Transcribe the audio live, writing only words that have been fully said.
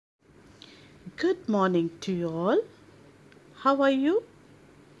Good morning to you all. How are you?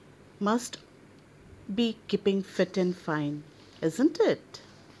 Must be keeping fit and fine, isn't it?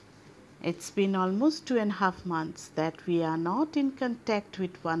 It's been almost 2.5 months that we are not in contact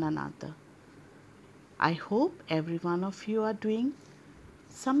with one another. I hope every one of you are doing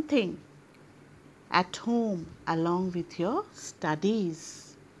something at home along with your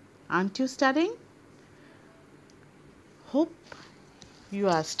studies. Aren't you studying? Hope you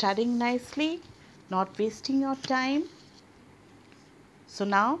are studying nicely, not wasting your time. So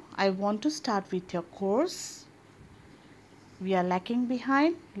now I want to start with your course. We are lacking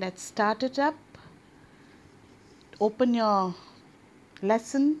behind. Let's start it up. Open your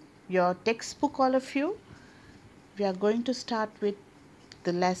lesson, your textbook, all of you. We are going to start with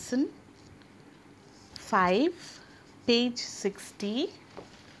the lesson 5, page 60,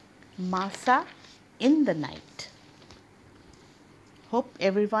 Masa in the night. Hope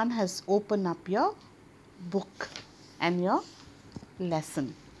everyone has opened up your book and your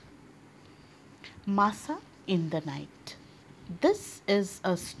lesson. Masa in the night. This is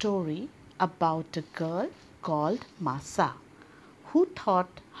a story about a girl called Masa who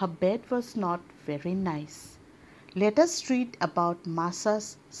thought her bed was not very nice. Let us read about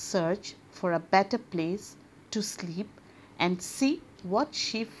Masa's search for a better place to sleep and see what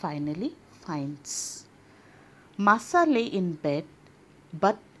she finally finds. Masa lay in bed,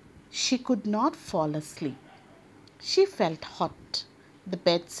 but she could not fall asleep. She felt hot. The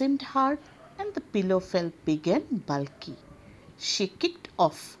bed seemed hard and the pillow felt big and bulky. She kicked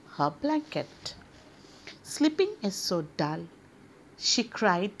off her blanket. Sleeping is so dull, she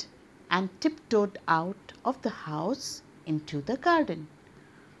cried and tiptoed out of the house into the garden.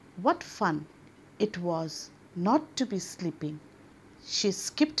 What fun it was not to be sleeping. She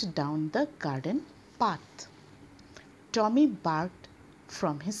skipped down the garden path. Tommy barked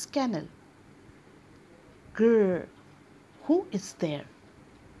from his kennel. Grrr, who is there?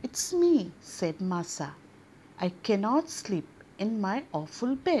 It's me, said Masa. I cannot sleep in my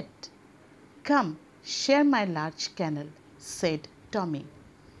awful bed. Come, share my large kennel, said Tommy.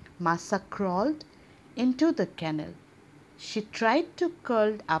 Masa crawled into the kennel. She tried to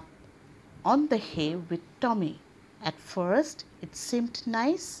curl up on the hay with Tommy. At first it seemed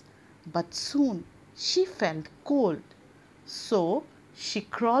nice, but soon she felt cold. So she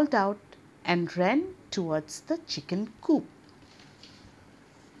crawled out and ran towards the chicken coop.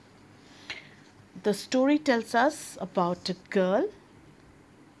 The story tells us about a girl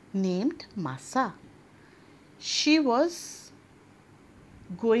named Masa. She was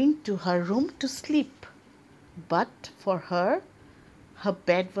going to her room to sleep, but for her, her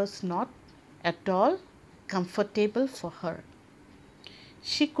bed was not at all comfortable for her.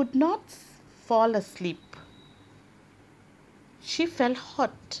 She could not fall asleep. She felt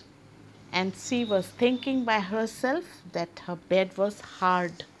hot and she was thinking by herself that her bed was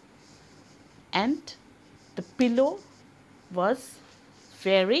hard and the pillow was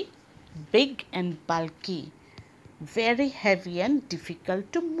very big and bulky, very heavy and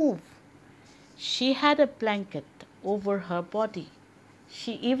difficult to move. She had a blanket over her body.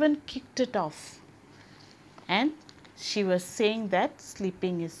 She even kicked it off and she was saying that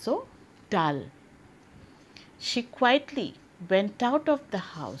sleeping is so dull. She quietly went out of the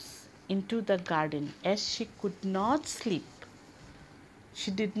house into the garden as she could not sleep. She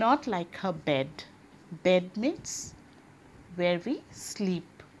did not like her bed. Bed means where we sleep.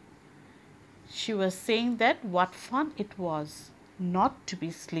 She was saying that what fun it was not to be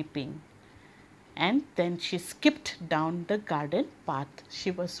sleeping. And then she skipped down the garden path.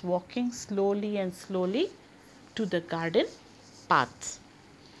 She was walking slowly and slowly to the garden path.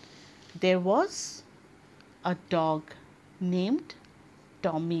 There was a dog named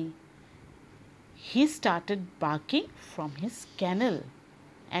Tommy. He started barking from his kennel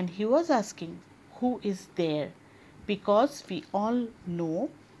and he was asking, who is there? Because we all know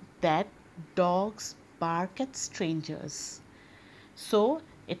that dogs bark at strangers. So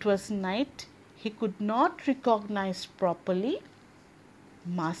it was night. He could not recognize properly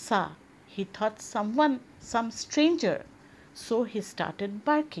Masa. He thought some stranger. So he started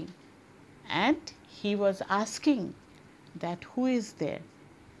barking and he was asking that who is there.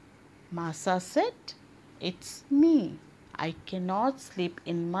 Masa said, it's me. I cannot sleep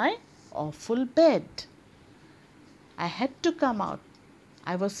in my awful bed. I had to come out.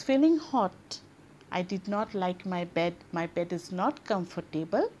 I was feeling hot. I did not like my bed. My bed is not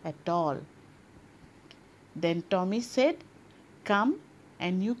comfortable at all. Then Tommy said, come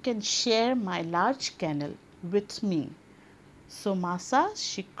and you can share my large kennel with me. So Masa,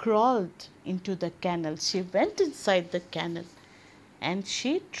 she crawled into the kennel. She went inside the kennel and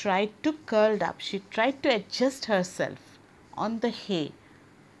she tried to curl up. She tried to adjust herself on the hay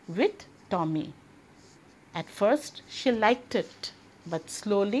with Tommy. At first she liked it, but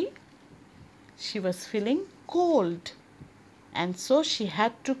slowly she was feeling cold, and so she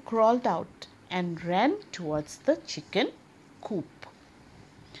had to crawl out and ran towards the chicken coop.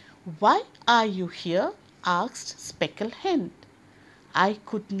 "Why are you here?" asked Speckled Hen. "I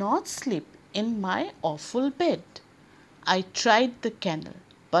could not sleep in my awful bed. I tried the kennel,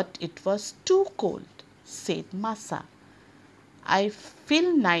 but it was too cold," said Massa. "I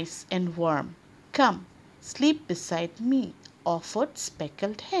feel nice and warm. Come, sleep beside me," offered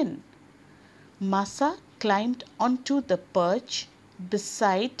Speckled Hen. Massa climbed onto the perch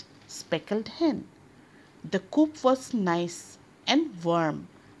beside Speckled Hen. The coop was nice and warm,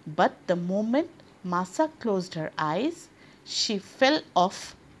 but the moment Massa closed her eyes, she fell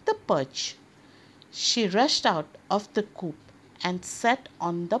off the perch. She rushed out of the coop and sat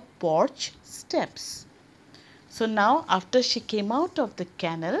on the porch steps. So now, after she came out of the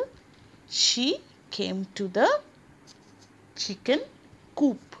kennel, she came to the chicken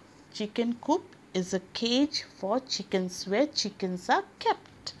coop. Chicken coop is a cage for chickens where chickens are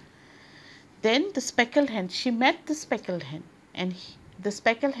kept. Then the speckled hen, she met the speckled hen, and the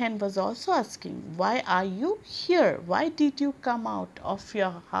speckled hen was also asking, "Why are you here? Why did you come out of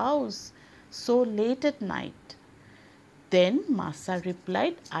your house so late at night?" Then Massa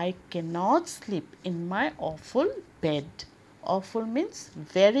replied, "I cannot sleep in my awful bed." Awful means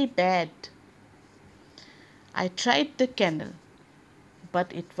very bad. "I tried the kennel,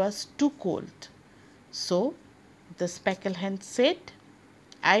 but it was too cold." So the speckled hen said,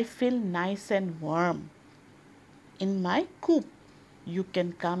 "I feel nice and warm in my coop. You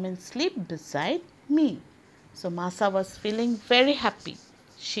can come and sleep beside me." So Massa was feeling very happy.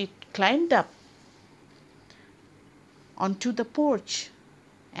 She climbed up onto the porch,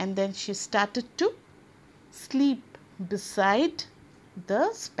 and then she started to sleep beside the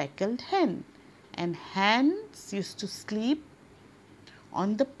speckled hen, and hens used to sleep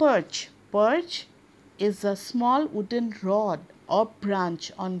on the perch. Perch is a small wooden rod or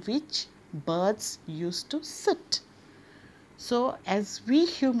branch on which birds used to sit. So as we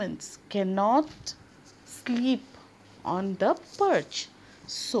humans cannot sleep on the perch,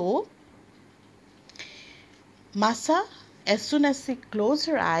 so Massa, as soon as she closed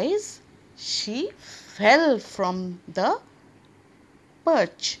her eyes, she fell from the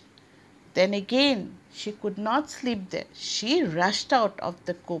perch. Then again, she could not sleep there. She rushed out of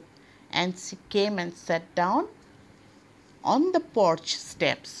the coop and she came and sat down on the porch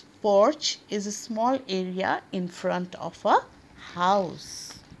steps. Porch is a small area in front of a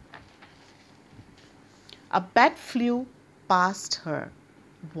house. A bat flew past her.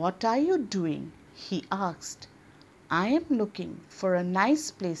 "What are you doing?" he asked. "I am looking for a nice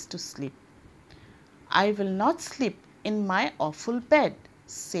place to sleep." "I will not sleep in my awful bed,"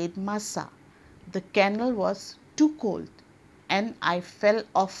 said Massa. "The kennel was too cold, and I fell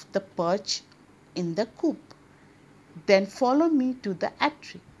off the perch in the coop." "Then follow me to the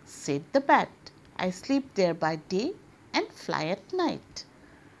attic," said the bat. "I sleep there by day and fly at night."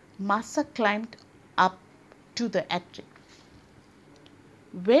 Massa climbed up to the attic.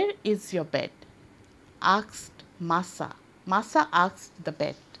 "Where is your bed?" asked Massa. Massa asked the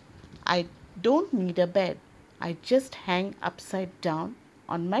bat. "I don't need a bed. I just hang upside down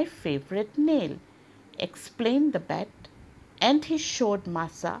on my favorite nail," explained the bat, and he showed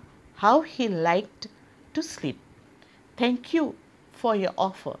Massa how he liked to sleep. "Thank you for your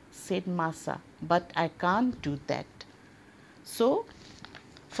offer," said Massa, "but I can't do that." So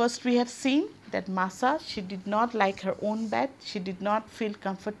first we have seen that Massa, she did not like her own bed. She did not feel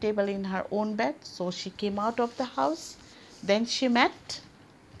comfortable in her own bed. So she came out of the house. Then she met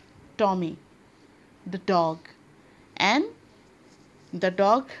Tommy, the dog. And the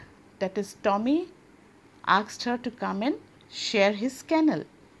dog, that is Tommy, asked her to come and share his kennel.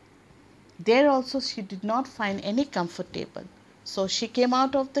 There also she did not find any comfortable. So she came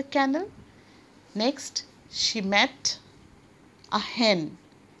out of the kennel. Next she met a hen.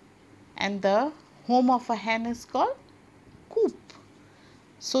 And the home of a hen is called coop.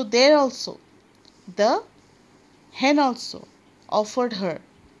 So there also the hen also offered her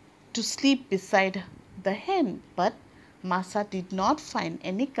to sleep beside the hen, but Massa did not find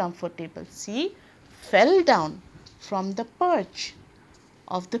any comfortable. She fell down from the perch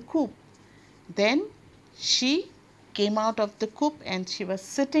of the coop. Then she came out of the coop and she was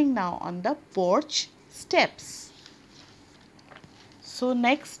sitting now on the porch steps. So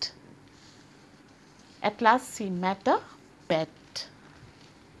next, at last she met a bat,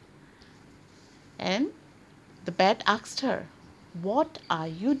 and the bat asked her, "What are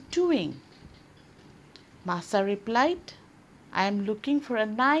you doing?" Masa replied, "I am looking for a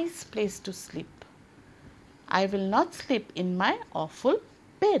nice place to sleep. I will not sleep in my awful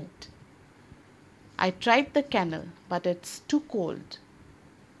bed. I tried the kennel, but it's too cold.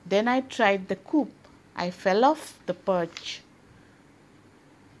 Then I tried the coop. I fell off the perch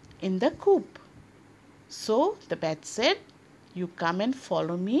in the coop. So the bat said, 'You come and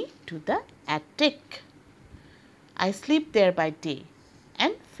follow me to the attic. I sleep there by day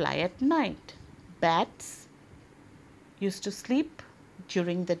and fly at night.' Bats used to sleep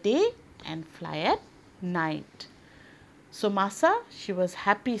during the day and fly at night. So Masa, she was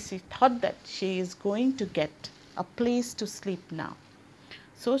happy. She thought that she is going to get a place to sleep now.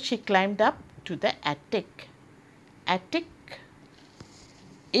 So she climbed up to the attic. Attic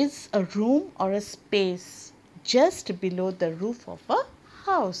is a room or a space just below the roof of a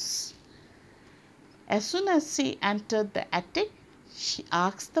house. As soon as she entered the attic, she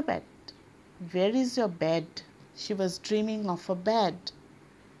asked the bat, "Where is your bed?" She was dreaming of a bed.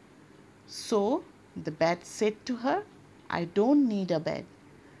 So the bat said to her, "I don't need a bed.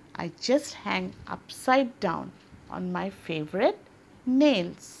 I just hang upside down on my favorite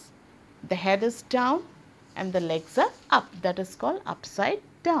nails. The head is down and the legs are up. That is called upside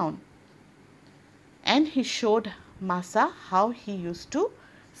down." And he showed Masa how he used to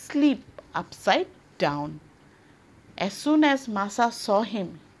sleep upside down. As soon as Masa saw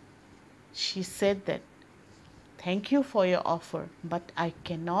him, she said that, "Thank you for your offer, but I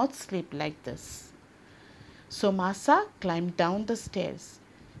cannot sleep like this." So Masa climbed down the stairs.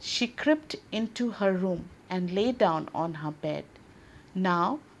 She crept into her room and lay down on her bed.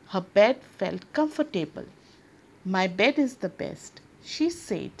 Now her bed felt comfortable. "My bed is the best," she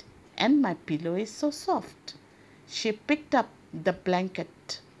said, "and my pillow is so soft." She picked up the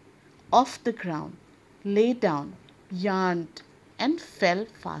blanket off the ground, lay down, yawned, and fell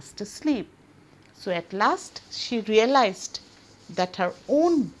fast asleep. So at last she realized that her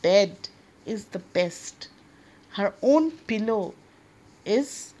own bed is the best. Her own pillow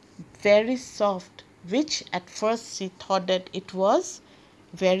is very soft, which at first she thought that it was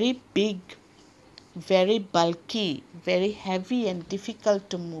very big, very bulky, very heavy and difficult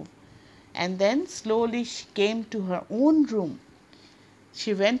to move. And then slowly she came to her own room.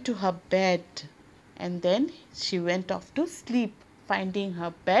 She went to her bed and then she went off to sleep, finding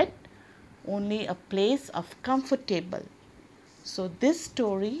her bed only a place of comfortable. So this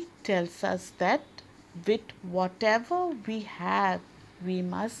story tells us that with whatever we have, we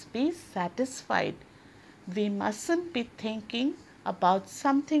must be satisfied. We mustn't be thinking about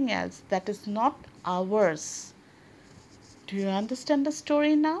something else that is not ours. Do you understand the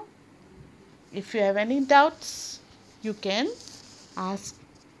story now? If you have any doubts, you can ask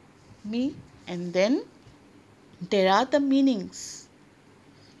me, and then there are the meanings.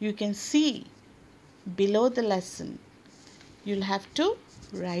 You can see below the lesson. You'll have to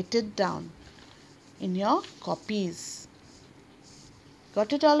write it down in your copies.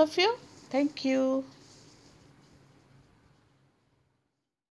 Got it, all of you? Thank you.